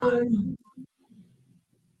Boom!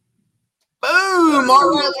 All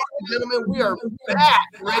right, ladies and gentlemen, we are back,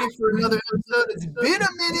 ready for another episode. It's been a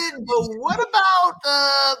minute, but what about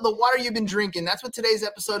the water you've been drinking? That's what today's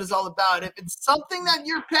episode is all about. If it's something that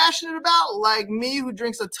you're passionate about, like me, who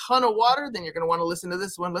drinks a ton of water, then you're going to want to listen to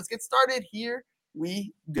this one. Let's get started. Here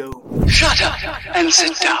we go. Shut up and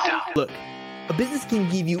sit down. Look, a business can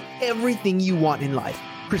give you everything you want in life.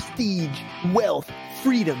 Prestige, wealth,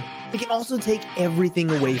 freedom. It can also take everything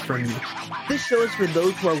away from you. This show is for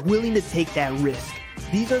those who are willing to take that risk.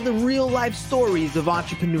 These are the real life stories of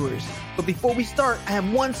entrepreneurs. But before we start, I have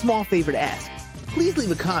one small favor to ask. Please leave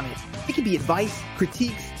a comment. It can be advice,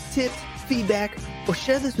 critiques, tips, feedback, or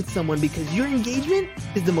share this with someone because your engagement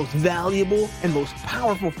is the most valuable and most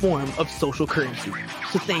powerful form of social currency.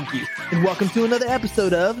 So thank you, and welcome to another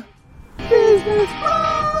episode of Business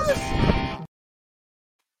Bros.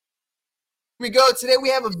 Here we go. Today we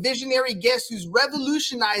have a visionary guest who's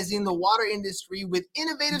revolutionizing the water industry with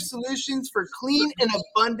innovative solutions for clean and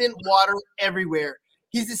abundant water everywhere.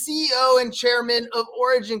 He's the CEO and chairman of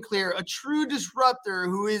OriginClear, a true disruptor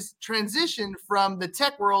who is transitioned from the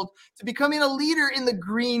tech world to becoming a leader in the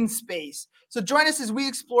green space. So join us as we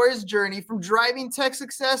explore his journey from driving tech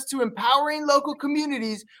success to empowering local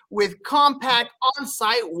communities with compact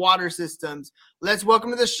on-site water systems. Let's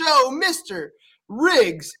welcome to the show, Mr.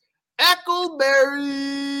 Riggs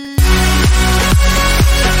Eckelberry.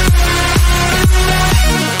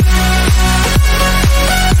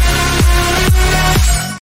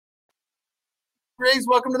 Riggs,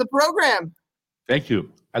 welcome to the program. Thank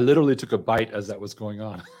you. I literally took a bite as that was going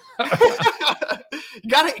on. You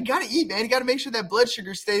gotta eat, man. You gotta make sure that blood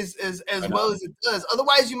sugar stays as well as it does.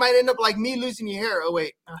 Otherwise, you might end up like me, losing your hair. Oh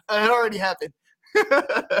wait, it already happened.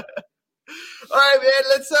 All right, man.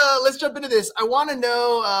 Let's jump into this. I want to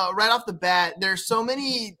know right off the bat. There's so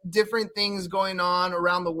many different things going on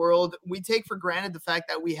around the world. We take for granted the fact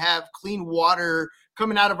that we have clean water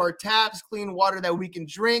coming out of our taps, clean water that we can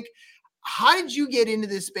drink. How did you get into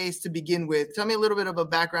this space to begin with? Tell me a little bit of a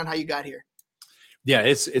background how you got here. Yeah,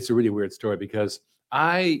 it's a really weird story because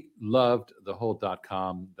I loved the whole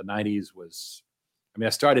 .com. The 90s was, I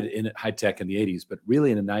started in high tech in the 80s, but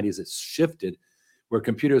really in the 90s it shifted where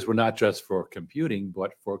computers were not just for computing,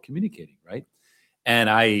 but for communicating, right? And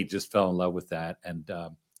I just fell in love with that. And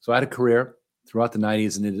so I had a career throughout the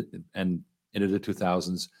 90s and into the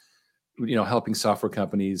 2000s, helping software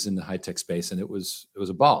companies in the high tech space. And it was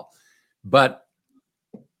a ball. But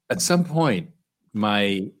at some point,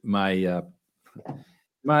 my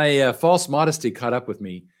false modesty caught up with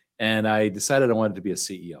me, and I decided I wanted to be a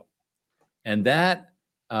CEO. And that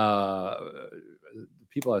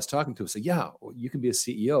people I was talking to said, "Yeah, you can be a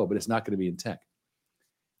CEO, but it's not going to be in tech."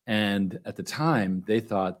 And at the time, they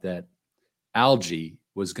thought that algae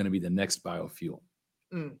was going to be the next biofuel.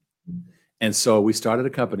 Mm. And so we started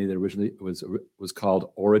a company that originally was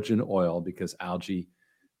called Origin Oil because algae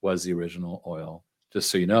was the original oil. Just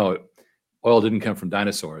so you know, oil didn't come from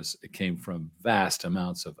dinosaurs. It came from vast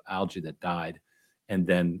amounts of algae that died and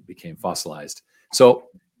then became fossilized. So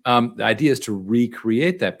the idea is to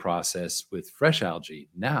recreate that process with fresh algae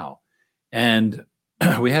now. And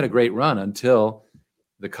we had a great run until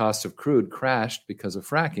the cost of crude crashed because of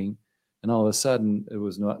fracking. And all of a sudden, it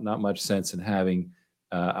was not much sense in having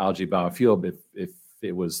algae biofuel if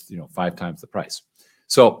it was 5 times the price.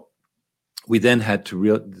 So we then had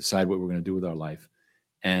to decide what we're going to do with our life.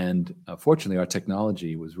 And fortunately, our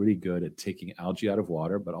technology was really good at taking algae out of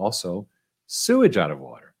water, but also sewage out of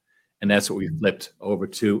water. And that's what we flipped over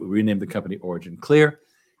to. We renamed the company OriginClear.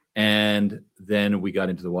 And then we got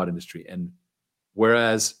into the water industry. And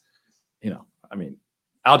whereas,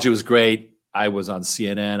 algae was great. I was on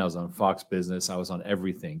CNN. I was on Fox Business. I was on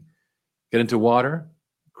everything. Get into water,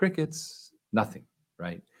 crickets, nothing,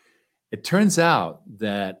 right? It turns out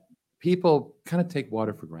that people kind of take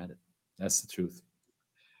water for granted. That's the truth.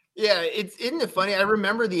 Yeah, isn't it funny? I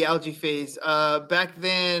remember the algae phase. Back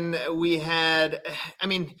then we had,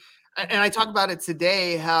 and I talk about it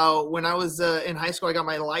today, how when I was in high school, I got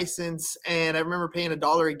my license and I remember paying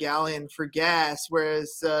 $1 a gallon for gas,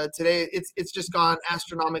 whereas today it's just gone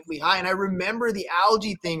astronomically high. And I remember the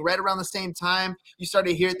algae thing right around the same time you started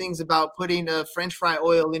to hear things about putting French fry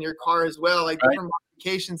oil in your car as well, like different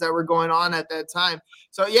modifications that were going on at that time.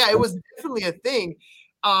 So yeah, it was definitely a thing.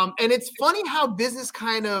 And it's funny how business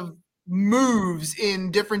kind of moves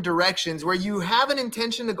in different directions where you have an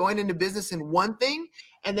intention of going into business in one thing,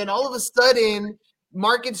 and then all of a sudden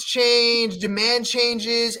markets change, demand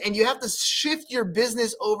changes, and you have to shift your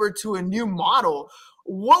business over to a new model.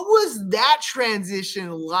 What was that transition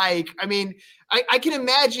like? I mean, I can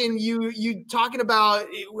imagine you talking about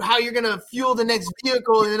how you're going to fuel the next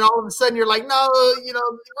vehicle, and then all of a sudden you're like, no,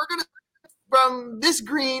 we're going to from this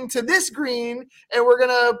green to this green, and we're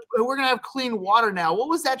gonna have clean water now. What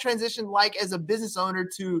was that transition like as a business owner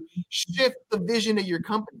to shift the vision of your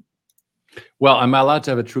company? Well, am I allowed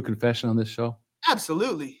to have a true confession on this show?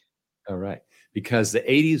 Absolutely. All right. Because the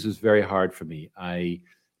 80s was very hard for me. I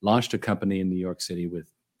launched a company in New York City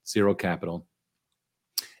with zero capital.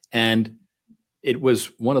 And it was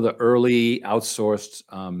one of the early outsourced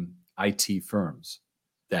IT firms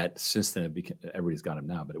that since then everybody's got them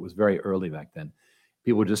now, but it was very early back then.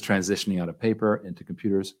 People were just transitioning out of paper into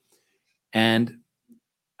computers. And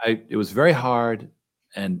it was very hard.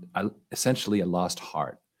 And I lost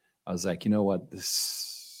heart. I was like, you know what?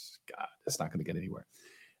 It's not going to get anywhere.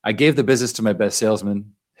 I gave the business to my best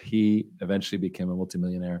salesman. He eventually became a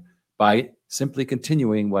multimillionaire by simply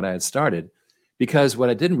continuing what I had started. Because what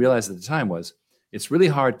I didn't realize at the time was it's really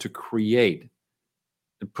hard to create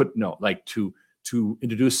and to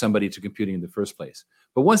introduce somebody to computing in the first place.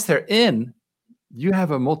 But once they're in, you have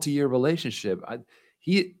a multi-year relationship.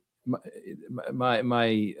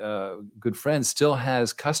 My good friend still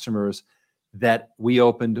has customers that we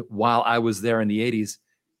opened while I was there in the 80s.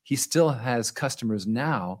 He still has customers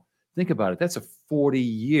now. Think about it. That's a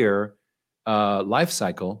 40-year life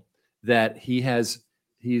cycle that he's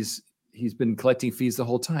been collecting fees the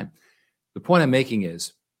whole time. The point I'm making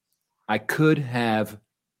is I could have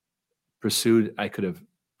persisted,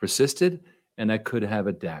 and I could have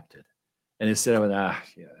adapted. And instead I went, yeah,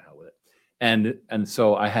 hell with it. And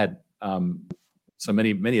so I had so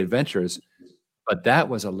many adventures, but that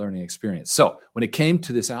was a learning experience. So when it came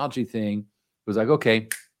to this algae thing, it was like, okay,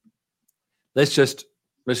 let's just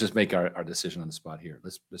make our decision on the spot here.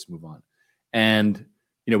 Let's move on. And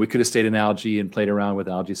we could have stayed in algae and played around with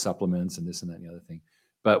algae supplements and this and that and the other thing,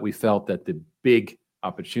 but we felt that the big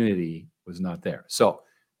opportunity was not there. So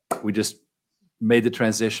we just made the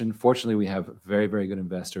transition. Fortunately, we have very, very good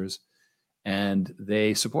investors, and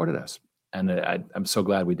they supported us. And I'm so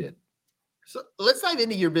glad we did. So let's dive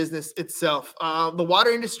into your business itself. The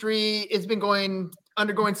water industry has been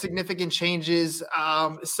undergoing significant changes.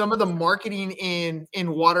 Some of the marketing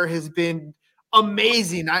in water has been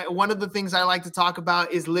amazing. One of the things I like to talk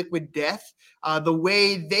about is Liquid Death. The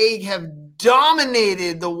way they have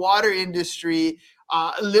dominated the water industry,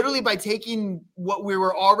 literally by taking what we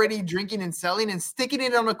were already drinking and selling and sticking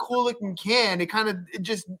it on a cool looking can. It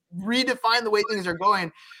just redefined the way things are going.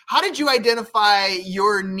 How did you identify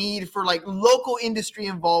your need for local industry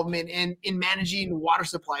involvement in managing water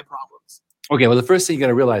supply problems? Okay, well, the first thing you got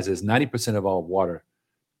to realize is 90% of all water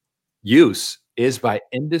use is by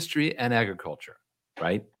industry and agriculture,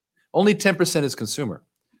 right? Only 10% is consumer.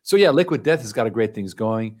 So yeah, Liquid Death has got a great things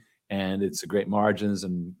going, and it's a great margins,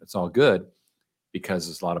 and it's all good because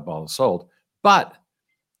there's a lot of bottles sold. But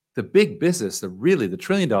the big business, the $1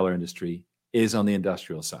 trillion industry, is on the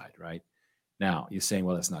industrial side, right? Now, you're saying,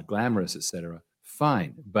 well, it's not glamorous, et cetera.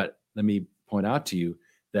 Fine. But let me point out to you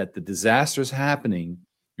that the disasters happening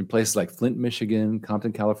in places like Flint, Michigan,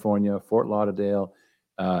 Compton, California, Fort Lauderdale,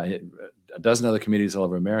 a dozen other communities all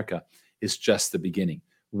over America is just the beginning.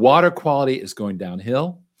 Water quality is going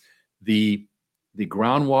downhill. The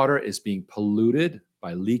groundwater is being polluted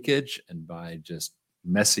by leakage and by just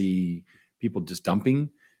messy people just dumping.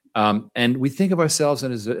 And we think of ourselves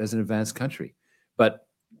as an advanced country, but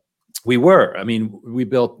we were. I mean, we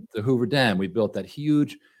built the Hoover Dam. We built that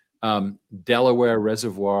huge Delaware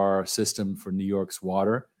reservoir system for New York's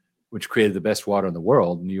water, which created the best water in the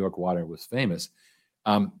world. New York water was famous.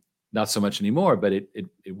 Not so much anymore, but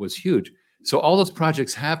it was huge. So all those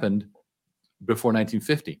projects happened before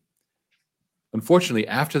 1950. Unfortunately,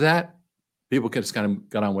 after that, people just kind of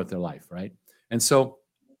got on with their life, right? And so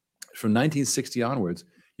from 1960 onwards,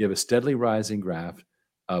 you have a steadily rising graph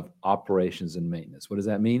of operations and maintenance. What does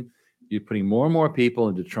that mean? You're putting more and more people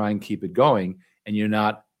in to try and keep it going, and you're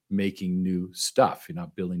not making new stuff. You're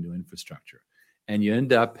not building new infrastructure. And you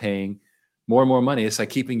end up paying more and more money. It's like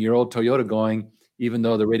keeping your old Toyota going, even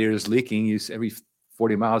though the radiator is leaking. Every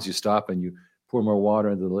 40 miles you stop and you pour more water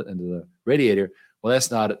into the radiator. Well,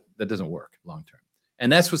 that doesn't work long term.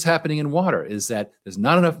 And that's what's happening in water, is that there's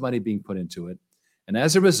not enough money being put into it. And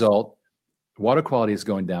as a result, water quality is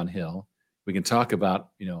going downhill. We can talk about,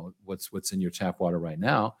 what's in your tap water right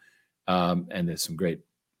now. And there's some great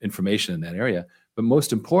information in that area. But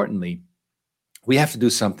most importantly, we have to do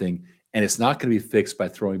something, and it's not going to be fixed by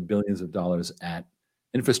throwing billions of dollars at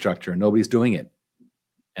infrastructure. Nobody's doing it.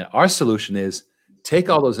 And our solution is take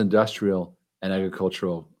all those industrial and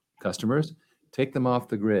agricultural customers, take them off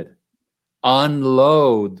the grid.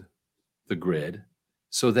 unload the grid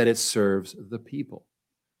so that it serves the people,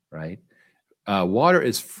 right? Water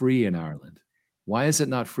is free in Ireland. Why is it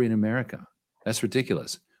not free in America? That's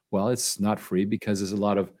ridiculous. Well, it's not free because there's a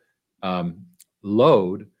lot of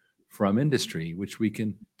load from industry, which we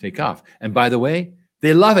can take off. And by the way,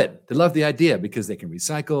 they love it. They love the idea because they can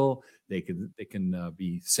recycle. They can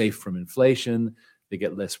be safe from inflation. They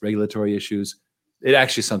get less regulatory issues. It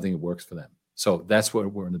actually is something that works for them. So that's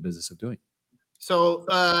what we're in the business of doing. So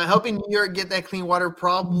helping New York get that clean water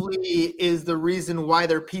probably is the reason why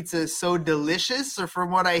their pizza is so delicious. Or from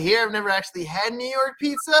what I hear, I've never actually had New York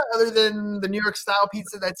pizza other than the New York style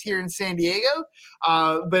pizza that's here in San Diego.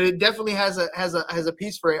 But it definitely has a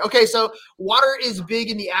piece for it. Okay, so water is big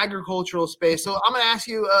in the agricultural space. So I'm going to ask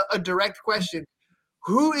you a direct question.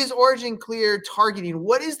 Who is OriginClear targeting?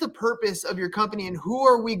 What is the purpose of your company, and who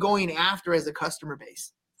are we going after as a customer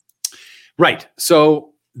base? Right.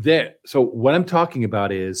 So what I'm talking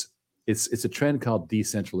about is it's a trend called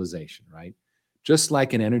decentralization, right? Just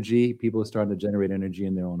like in energy, people are starting to generate energy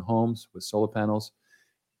in their own homes with solar panels.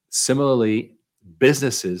 Similarly,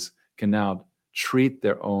 businesses can now treat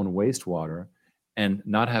their own wastewater and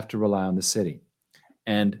not have to rely on the city.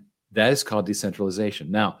 And that is called decentralization.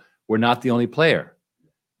 Now, we're not the only player.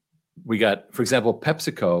 We got, for example,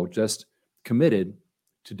 PepsiCo just committed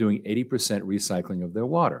to doing 80% recycling of their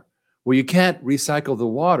water. Well, you can't recycle the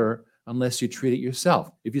water unless you treat it yourself.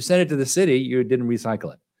 If you send it to the city, you didn't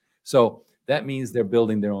recycle it. So that means they're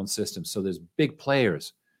building their own system. So there's big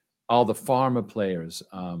players, all the pharma players,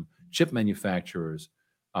 chip manufacturers,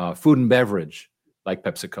 food and beverage like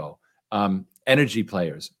PepsiCo, energy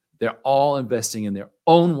players. They're all investing in their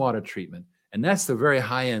own water treatment. And that's the very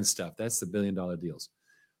high-end stuff. That's the billion-dollar deals.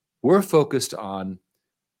 We're focused on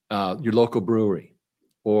your local brewery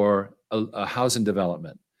or a housing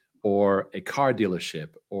development or a car dealership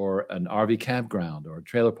or an RV campground or a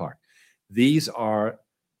trailer park. These are,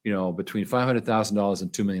 between $500,000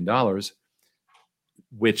 and $2 million,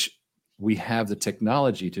 which we have the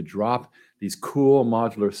technology to drop these cool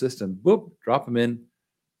modular systems, drop them in,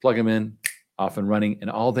 plug them in, off and running,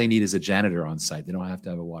 and all they need is a janitor on site. They don't have to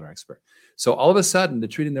have a water expert. So all of a sudden, they're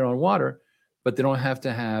treating their own water, but they don't have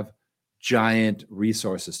to have giant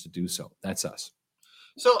resources to do so. That's us.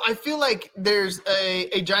 So I feel like there's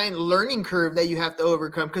a giant learning curve that you have to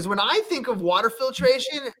overcome, because when I think of water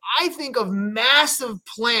filtration, I think of massive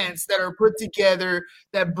plants that are put together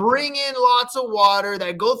that bring in lots of water,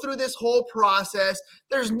 that go through this whole process.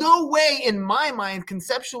 There's no way in my mind,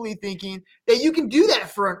 conceptually thinking, that you can do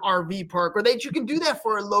that for an RV park or that you can do that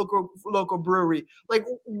for a local brewery. Like,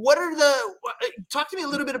 talk to me a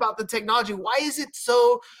little bit about the technology. Why is it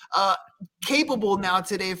so capable now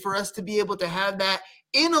today for us to be able to have that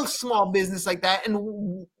in a small business like that?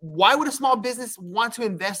 And why would a small business want to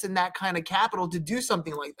invest in that kind of capital to do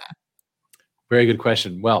something like that? Very good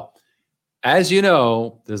question. Well, as you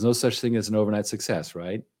know, there's no such thing as an overnight success,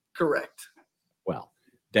 right? Correct. Well,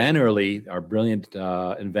 Dan Early, our brilliant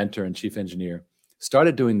inventor and chief engineer,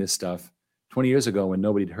 started doing this stuff 20 years ago when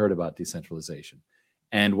nobody had heard about decentralization.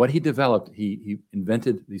 And what he developed, he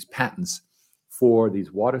invented these patents for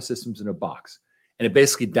these water systems in a box. And it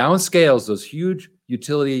basically downscales those huge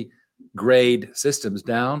utility grade systems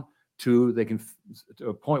down to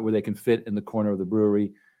a point where they can fit in the corner of the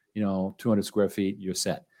brewery, 200 square feet, you're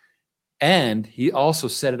set. And he also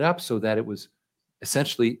set it up so that it was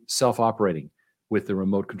essentially self-operating with the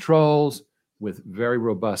remote controls, with very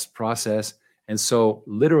robust process. And so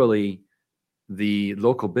literally the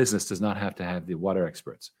local business does not have to have the water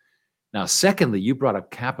experts. Now, secondly, you brought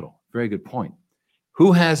up capital. Very good point.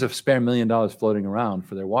 Who has a spare $1 million floating around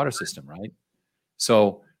for their water system, right?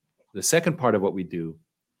 So the second part of what we do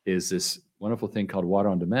is this wonderful thing called water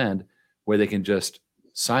on demand, where they can just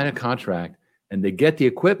sign a contract and they get the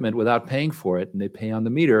equipment without paying for it, and they pay on the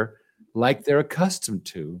meter like they're accustomed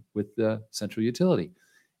to with the central utility.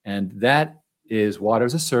 And that is water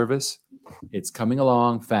as a service. It's coming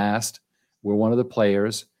along fast. We're one of the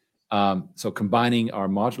players. So combining our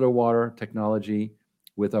modular water technology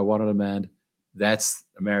with our water on demand, that's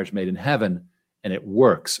a marriage made in heaven, and it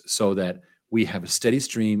works so that we have a steady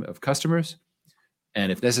stream of customers. And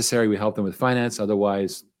if necessary, we help them with finance.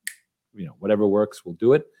 Otherwise, whatever works, we'll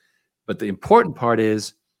do it. But the important part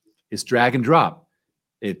is drag and drop.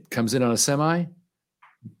 It comes in on a semi,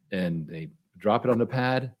 and they drop it on the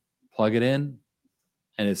pad, plug it in,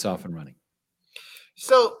 and it's off and running.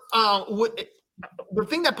 So the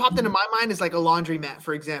thing that popped into my mind is like a laundromat,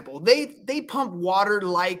 for example. They pump water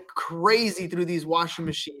like crazy through these washing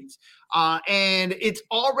machines, and it's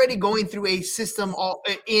already going through a system all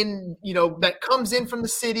in that comes in from the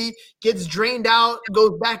city, gets drained out,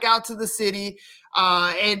 goes back out to the city,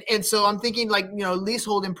 and so I'm thinking like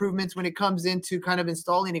leasehold improvements when it comes into kind of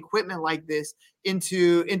installing equipment like this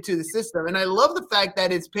into the system. And I love the fact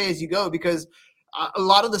that it's pay as you go, because a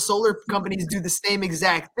lot of the solar companies do the same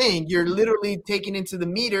exact thing. You're literally taking into the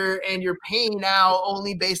meter and you're paying now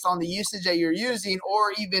only based on the usage that you're using,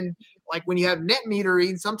 or even like when you have net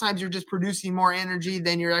metering, sometimes you're just producing more energy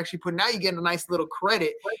than you're actually putting out. You get a nice little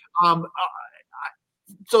credit.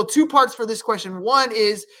 So two parts for this question. One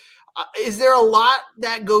is there a lot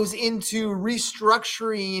that goes into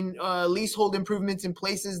restructuring leasehold improvements in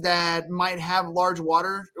places that might have large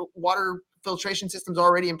water filtration systems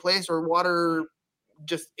already in place, or water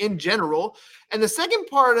just in general? And the second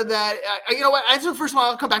part of that, answer the first one.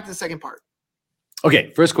 I'll come back to the second part.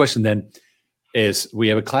 Okay, first question then is, we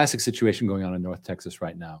have a classic situation going on in North Texas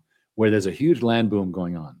right now where there's a huge land boom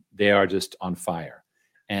going on. They are just on fire.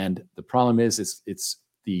 And the problem is it's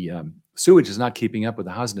the sewage is not keeping up with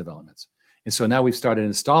the housing developments. And so now we've started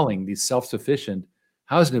installing these self-sufficient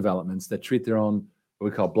housing developments that treat their own, what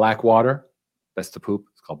we call black water. That's the poop.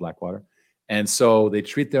 It's called black water. And so they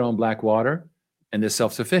treat their own black water, and they're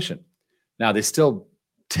self-sufficient. Now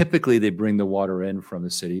typically they bring the water in from the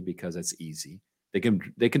city because it's easy. They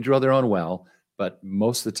can drill their own well, but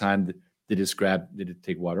most of the time they just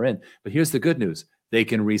take water in. But here's the good news: they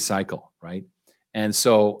can recycle, right? And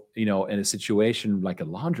so, in a situation like a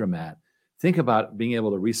laundromat, think about being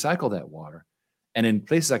able to recycle that water. And in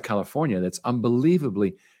places like California, that's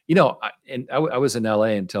unbelievably, I was in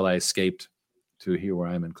LA until I escaped to here where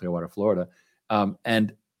I am in Clearwater, Florida.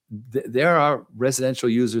 And there are residential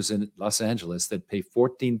users in Los Angeles that pay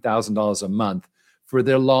 $14,000 a month for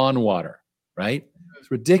their lawn water, right?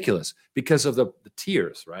 It's ridiculous because of the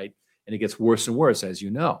tiers, right? And it gets worse and worse, as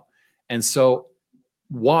you know. And so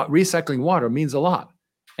recycling water means a lot.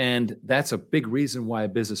 And that's a big reason why a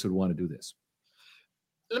business would want to do this.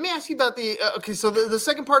 Let me ask you about so the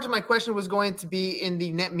second part of my question was going to be in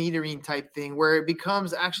the net metering type thing, where it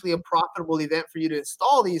becomes actually a profitable event for you to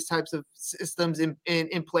install these types of systems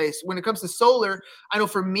in place. When it comes to solar, I know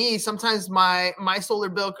for me, sometimes my solar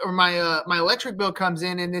bill or my electric bill comes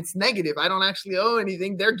in and it's negative. I don't actually owe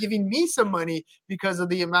anything. They're giving me some money because of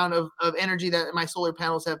the amount of energy that my solar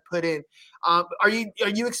panels have put in. Are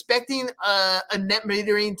you expecting a net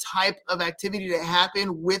metering type of activity to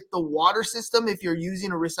happen with the water system if you're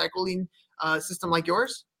using a recycling system like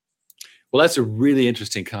yours? Well, that's a really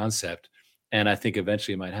interesting concept, and I think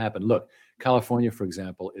eventually it might happen. Look, California, for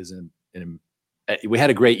example, we had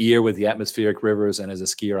a great year with the atmospheric rivers, and as a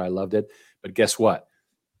skier, I loved it. But guess what?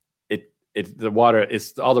 All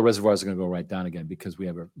the reservoirs are going to go right down again because we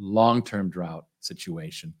have a long-term drought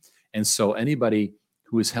situation, and so anybody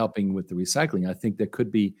who is helping with the recycling, I think there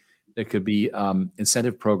could be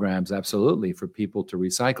incentive programs, absolutely, for people to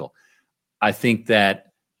recycle. I think that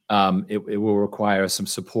it will require some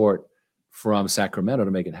support from Sacramento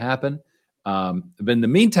to make it happen. But in the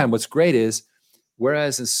meantime, what's great is,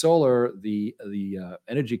 whereas in solar, the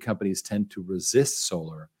energy companies tend to resist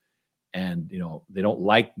solar, and they don't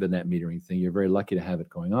like the net metering thing. You're very lucky to have it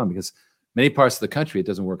going on, because many parts of the country it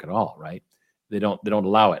doesn't work at all, right? They don't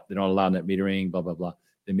allow it. They don't allow net metering, blah, blah, blah.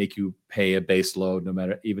 They make you pay a base load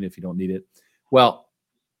even if you don't need it. Well,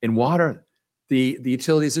 in water, the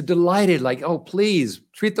utilities are delighted, like, oh, please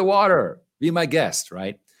treat the water, be my guest,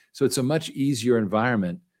 right? So it's a much easier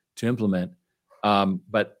environment to implement.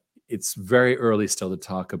 But it's very early still to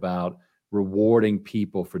talk about rewarding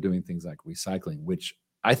people for doing things like recycling, which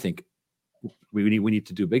I think we need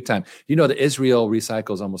to do big time. You know that Israel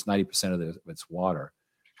recycles almost 90% of its water.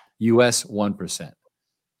 US 1%.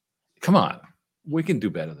 Come on, we can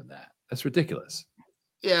do better than that. That's ridiculous.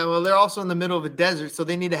 Yeah, well, they're also in the middle of a desert, so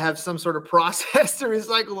they need to have some sort of process to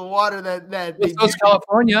recycle the water that It's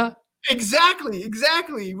California.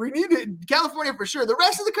 Exactly. We need it. California for sure. The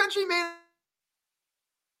rest of the country, man.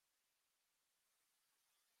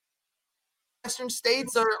 Western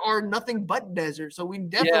states are nothing but desert, so we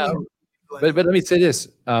definitely. Yeah. But let me say this: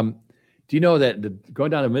 do you know that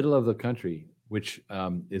going down the middle of the country, which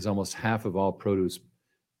is almost half of all produce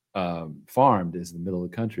farmed, is in the middle of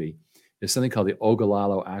the country, there's something called the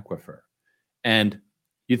Ogallala Aquifer, and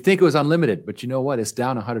you'd think it was unlimited, but you know what? It's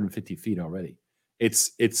down 150 feet already.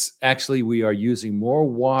 It's actually, we are using more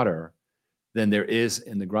water than there is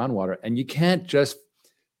in the groundwater, and you can't just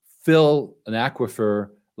fill an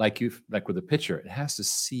aquifer like with a pitcher. It has to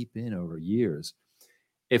seep in over years.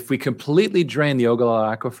 If we completely drain the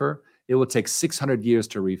Ogallala Aquifer, it will take 600 years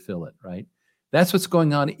to refill it, right? That's what's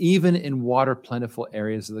going on even in water plentiful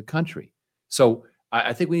areas of the country. So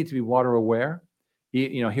I think we need to be water aware.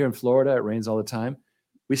 Here in Florida, it rains all the time.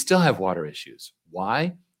 We still have water issues.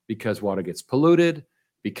 Why? Because water gets polluted,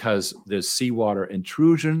 because there's seawater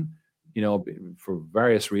intrusion, for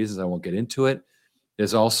various reasons. I won't get into it.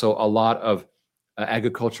 There's also a lot of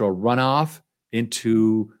agricultural runoff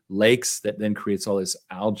into lakes that then creates all this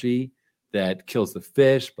algae that kills the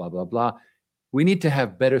fish, blah, blah, blah. We need to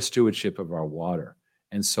have better stewardship of our water.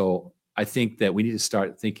 And so I think that we need to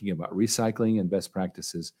start thinking about recycling and best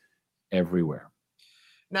practices everywhere.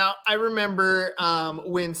 Now, I remember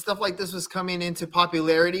when stuff like this was coming into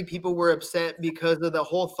popularity, people were upset because of the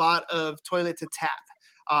whole thought of toilet to tap.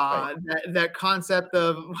 Right. That concept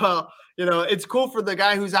of, well, it's cool for the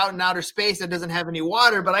guy who's out in outer space that doesn't have any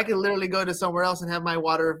water, but I could literally go to somewhere else and have my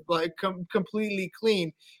water like completely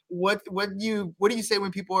clean. What do you say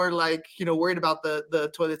when people are like, worried about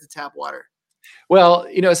the toilet to tap water? Well,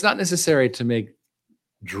 it's not necessary to make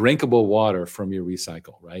drinkable water from your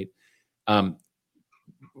recycle, right?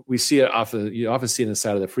 We see it you often see it on the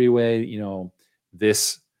side of the freeway.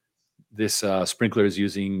 This sprinkler is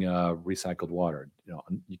using recycled water.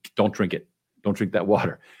 You don't drink it. Don't drink that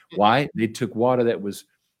water. Why? They took water that was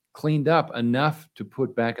cleaned up enough to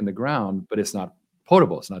put back in the ground, but it's not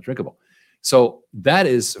potable. It's not drinkable. So that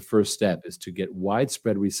is the first step, is to get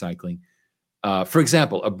widespread recycling. For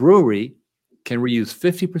example, a brewery can reuse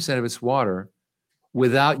 50% of its water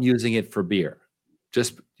without using it for beer,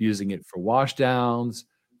 just using it for wash downs,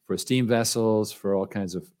 for steam vessels, for all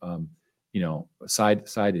kinds of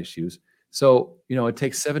side issues. So it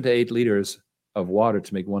takes 7 to 8 liters of water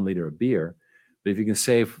to make 1 liter of beer. But if you can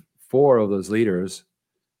save 4 of those liters,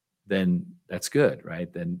 then that's good,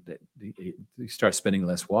 right? Then you start spending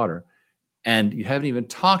less water. And you haven't even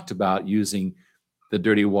talked about using the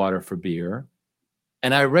dirty water for beer.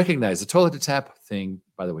 And I recognize the toilet to tap thing,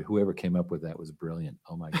 by the way, whoever came up with that was brilliant.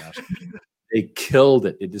 Oh my gosh. They killed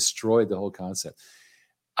it. It destroyed the whole concept.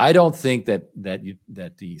 I don't think that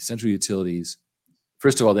the central utilities,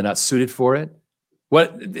 first of all, they're not suited for it.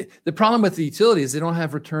 The problem with the utilities, they don't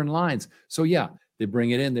have return lines. So yeah, they bring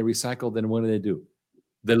it in, they recycle, then what do?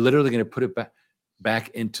 They're literally going to put it back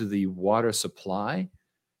into the water supply.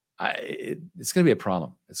 It's going to be a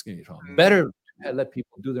problem. It's going to be a problem. Better let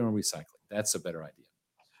people do their own recycling. That's a better idea.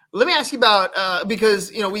 Let me ask you about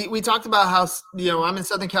because we talked about how I'm in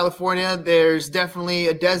Southern California. There's definitely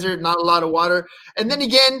a desert, not a lot of water. And then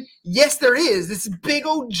again, yes, there is. This big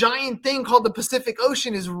old giant thing called the Pacific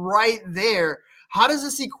Ocean is right there. How does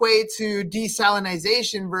this equate to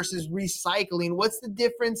desalinization versus recycling? What's the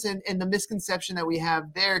difference in the misconception that we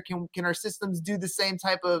have there? Can our systems do the same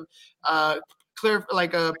type of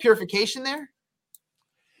purification there?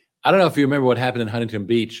 I don't know if you remember what happened in Huntington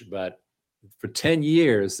Beach, but for 10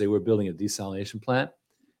 years, they were building a desalination plant.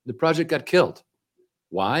 The project got killed.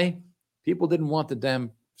 Why? People didn't want the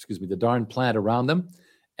darn plant around them.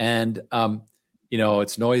 And,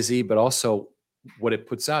 it's noisy, but also what it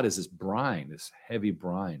puts out is this brine, this heavy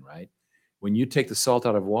brine, right? When you take the salt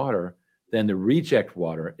out of water, then the reject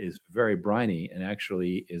water is very briny and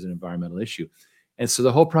actually is an environmental issue. And so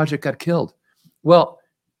the whole project got killed. Well,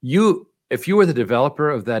 if you were the developer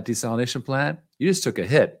of that desalination plant, you just took a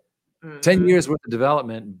hit. 10 years worth of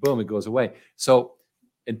development, boom, it goes away. So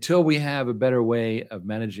until we have a better way of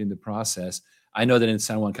managing the process, I know that in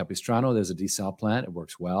San Juan Capistrano, there's a desal plant. It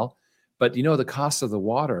works well. But, the cost of the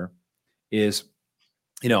water is,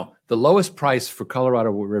 the lowest price for Colorado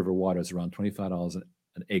River water is around $25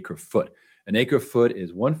 an acre foot. An acre foot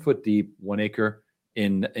is 1 foot deep, 1 acre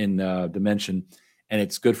in dimension, and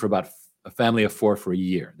it's good for about a family of 4 for a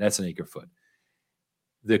year. That's an acre foot.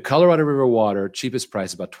 The Colorado River water, cheapest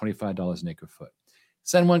price, about $25 an acre foot.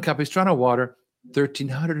 San Juan Capistrano water,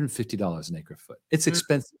 $1,350 an acre foot. It's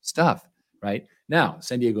expensive stuff, right? Now,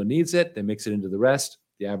 San Diego needs it. They mix it into the rest.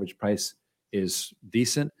 The average price is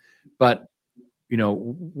decent, but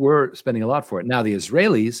we're spending a lot for it. Now, the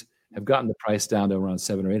Israelis have gotten the price down to around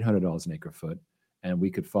 $700 or $800 an acre foot, and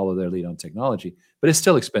we could follow their lead on technology, but it's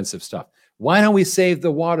still expensive stuff. Why don't we save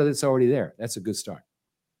the water that's already there? That's a good start.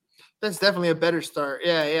 That's definitely a better start.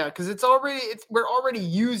 Yeah, because we're already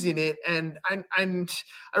using it, and I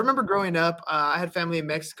remember growing up. I had family in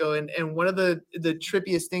Mexico, and one of the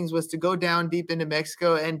trippiest things was to go down deep into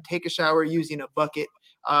Mexico and take a shower using a bucket,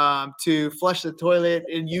 to flush the toilet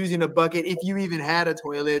and using a bucket if you even had a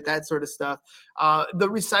toilet, that sort of stuff. The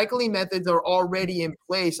recycling methods are already in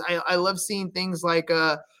place. I love seeing things like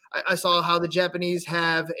I saw how the Japanese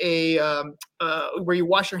have a where you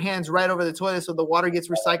wash your hands right over the toilet, so the water gets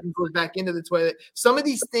recycled and goes back into the toilet. Some of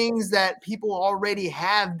these things that people already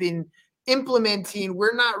have been implementing,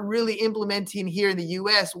 we're not really implementing here in the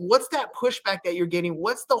US. What's that pushback that you're getting?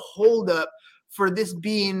 What's the holdup for this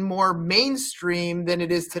being more mainstream than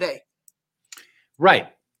it is today? Right.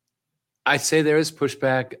 I say there is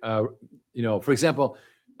pushback. For example,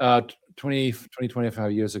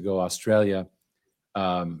 25 years ago, Australia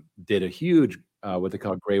did a huge, what they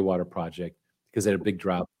call gray water project because they had a big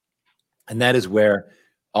drought. And that is where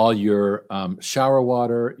all your shower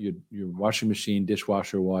water, your washing machine,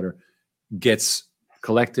 dishwasher water gets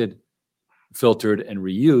collected, filtered, and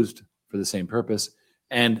reused for the same purpose.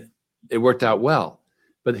 And it worked out well.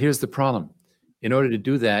 But here's the problem. In order to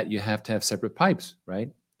do that, you have to have separate pipes, right?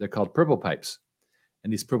 They're called purple pipes.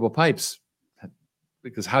 And these purple pipes,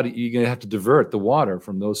 because you're going to have to divert the water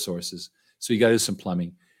from those sources. So you got to do some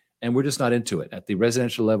plumbing. And we're just not into it. At the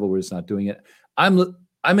residential level, we're just not doing it. I'm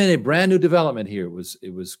in a brand new development here.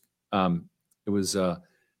 It was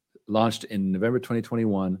launched in November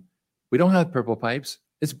 2021. We don't have purple pipes.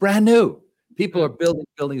 It's brand new. People are building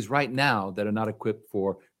buildings right now that are not equipped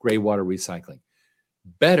for gray water recycling.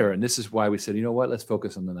 Better, and this is why we said, you know what, let's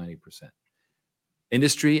focus on the 90%.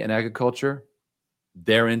 Industry and agriculture,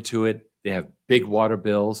 they're into it. They have big water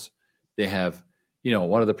bills. They have,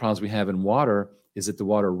 one of the problems we have in water is that the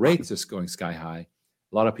water rates are going sky high.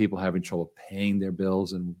 A lot of people having trouble paying their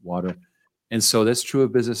bills and water. And so that's true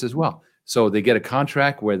of business as well. So they get a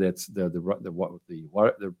contract where that's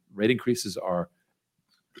the rate increases are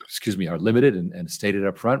limited and stated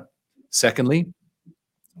up front. Secondly,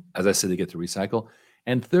 as I said, they get to recycle.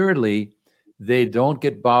 And thirdly, they don't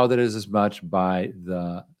get bothered as much by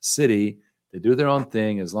the city. They do their own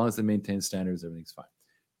thing. As long as they maintain standards, everything's fine.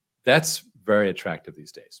 That's very attractive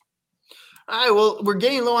these days. All right, well, we're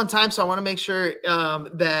getting low on time, so I want to make sure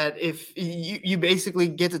that if you basically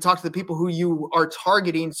get to talk to the people who you are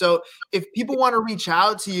targeting. So if people want to reach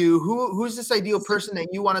out to you, who's this ideal person that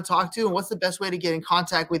you want to talk to, and what's the best way to get in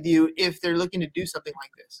contact with you if they're looking to do something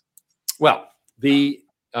like this? Well, we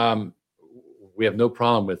have no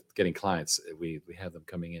problem with getting clients. We have them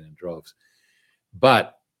coming in droves.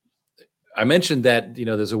 But I mentioned that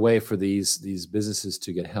there's a way for these businesses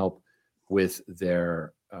to get help with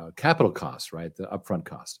their capital costs, right? The upfront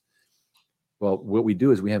cost. Well, what we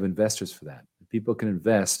do is we have investors for that. People can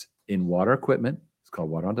invest in water equipment. It's called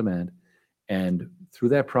water on demand. And through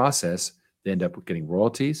that process, they end up getting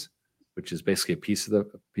royalties, which is basically a piece of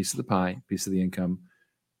the pie, piece of the income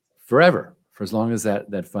forever, for as long as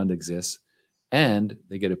that fund exists. And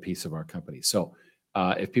they get a piece of our company. So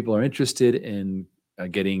if people are interested in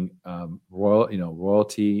getting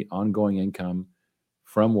royalty, ongoing income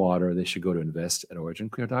from water, they should go to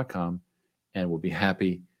invest@originclear.com, and we'll be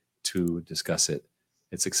happy to discuss it.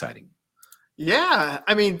 It's exciting. Yeah,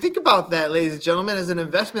 I mean, think about that, ladies and gentlemen, as an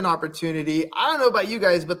investment opportunity. I don't know about you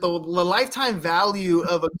guys, but the lifetime value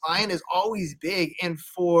of a client is always big. And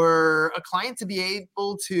for a client to be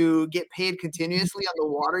able to get paid continuously on the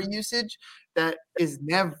water usage, that is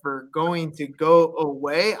never going to go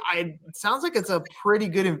away. It sounds like it's a pretty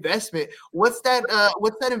good investment. What's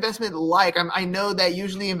that investment like? I know that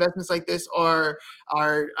usually investments like this are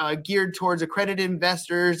geared towards accredited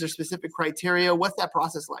investors or specific criteria. What's that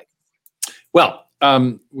process like? Well,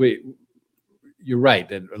 you're right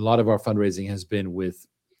that a lot of our fundraising has been with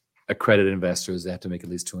accredited investors. They have to make at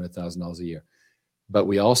least $200,000 a year. But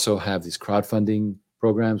we also have these crowdfunding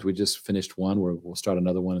programs. We just finished one where we'll start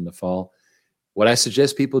another one in the fall. What I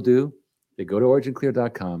suggest people do, they go to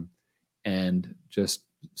OriginClear.com and just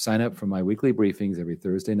sign up for my weekly briefings every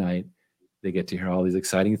Thursday night. They get to hear all these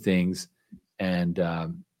exciting things. And,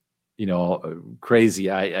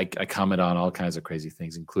 crazy. I comment on all kinds of crazy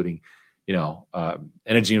things, including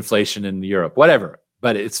energy inflation in Europe, whatever,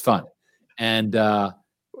 but it's fun. And I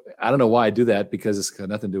don't know why I do that, because it's got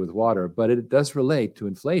nothing to do with water, but it does relate to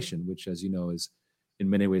inflation, which, as you know, is in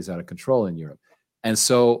many ways out of control in Europe. And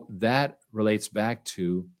so that relates back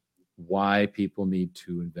to why people need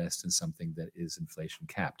to invest in something that is inflation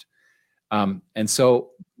capped. And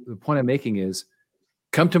so the point I'm making is,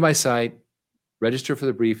 come to my site, register for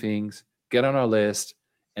the briefings, get on our list,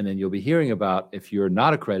 and then you'll be hearing about, if you're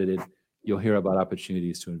not accredited, you'll hear about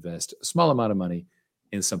opportunities to invest a small amount of money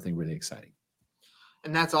in something really exciting.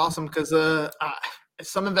 And that's awesome, because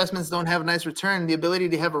some investments don't have a nice return. The ability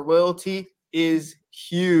to have a royalty is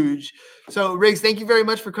huge. So Riggs, thank you very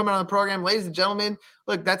much for coming on the program. Ladies and gentlemen,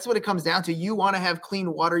 look, that's what it comes down to. You want to have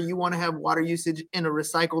clean water. You want to have water usage in a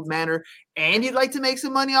recycled manner, and you'd like to make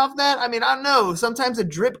some money off that. I mean, I don't know. Sometimes a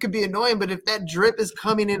drip could be annoying, but if that drip is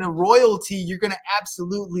coming in a royalty, you're going to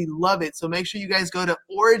absolutely love it. So make sure you guys go to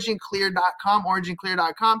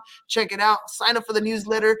originclear.com, check it out, sign up for the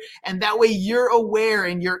newsletter, and that way you're aware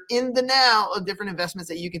and you're in the now of different investments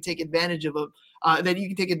that you can take advantage of,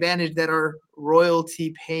 that are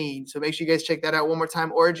royalty paying. So make sure you guys check that out one more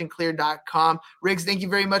time, originclear.com. Riggs, thank you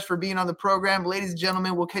very much for being on the program. Ladies and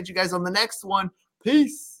gentlemen, we'll catch you guys on the next one.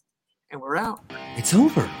 Peace. And we're out. It's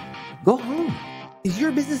over. Go home. Is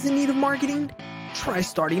your business in need of marketing? Try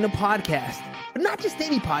starting a podcast. But not just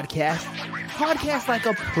any podcast. Podcast like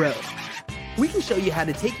a pro. We can show you how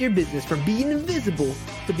to take your business from being invisible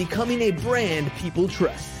to becoming a brand people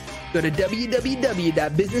trust. Go to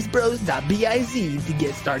www.businessbros.biz to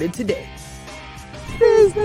get started today.